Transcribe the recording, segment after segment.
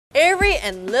Avery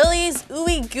and Lily's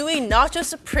Ooey Gooey Nacho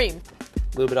Supreme.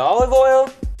 A little bit of olive oil.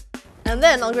 And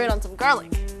then I'll grate on some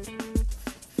garlic.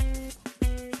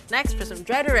 Next for some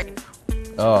dried oregano.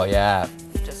 Oh yeah.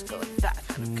 Just go like that,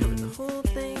 kind of cover the whole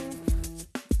thing.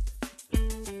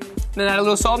 Then add a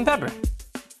little salt and pepper.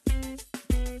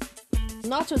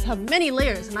 Nachos have many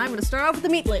layers, and I'm going to start off with the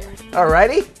meat layer.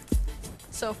 Alrighty.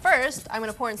 So first, I'm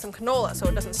going to pour in some canola so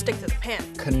it doesn't stick to the pan.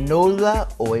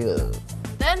 Canola oil.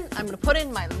 Then I'm going to put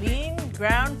in my lean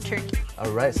ground turkey.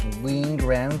 Alright, some lean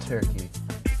ground turkey.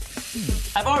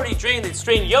 I've already drained the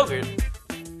strained yogurt.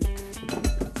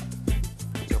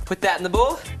 So put that in the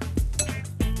bowl.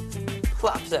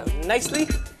 Plops out nicely.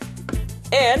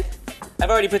 And I've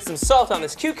already put some salt on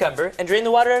this cucumber and drained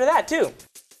the water out of that too.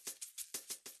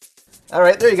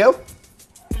 Alright, there you go.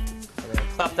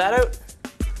 Plop that out.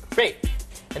 Great.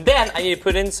 And then I need to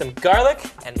put in some garlic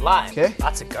and lime. Okay.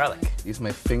 Lots of garlic. Use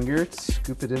my finger to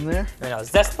scoop it in there. And I'll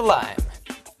zest the lime.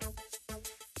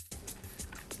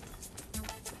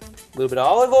 A little bit of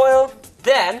olive oil.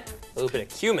 Then a little bit of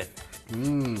cumin.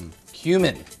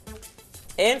 Cumin.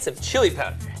 And some chili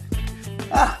powder.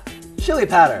 Ah, chili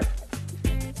powder.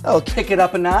 That'll kick it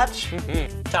up a notch.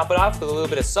 Top it off with a little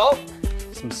bit of salt.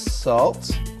 Some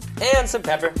salt. And some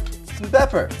pepper. Some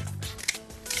pepper.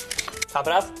 Top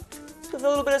it off with a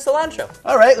little bit of cilantro.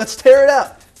 Alright, let's tear it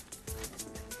up.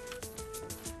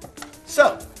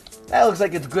 So, that looks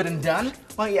like it's good and done.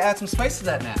 Why don't you add some spice to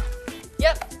that now?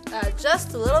 Yep,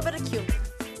 just a little bit of cumin.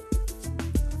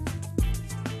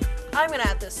 I'm going to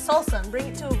add this salsa and bring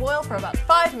it to a boil for about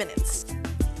 5 minutes.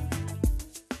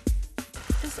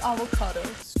 This avocado,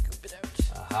 scoop it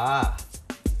out. Aha.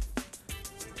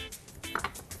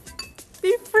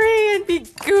 Be free and be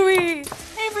gooey.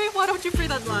 Avery, why don't you free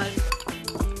that lime?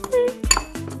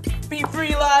 Be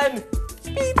free, lime!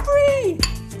 Be free!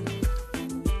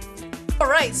 All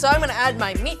right, so I'm going to add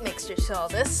my meat mixture to all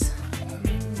this.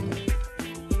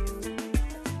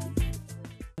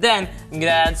 Then I'm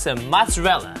gonna add some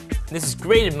mozzarella. This is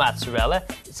grated mozzarella.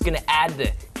 It's gonna add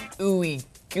the ooey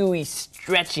gooey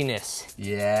stretchiness.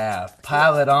 Yeah,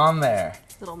 pile it on there.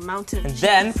 Little mountain And cheese.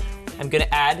 then I'm gonna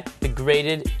add the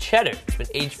grated cheddar. It's been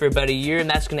aged for about a year, and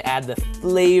that's gonna add the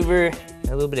flavor and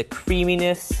a little bit of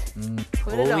creaminess.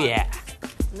 Put it Oh on. yeah.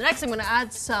 Next, I'm going to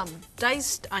add some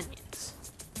diced onions.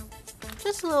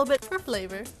 Just a little bit for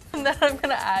flavor. And then I'm going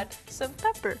to add some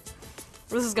pepper.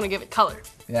 This is going to give it color.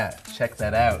 Yeah, check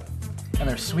that out. And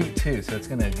they're sweet too, so it's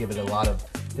gonna give it a lot of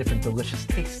different delicious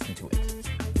tastes into it.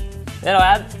 Then I'll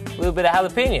add a little bit of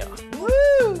jalapeno.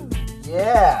 Woo!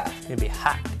 Yeah! It's gonna be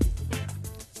hot.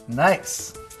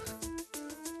 Nice.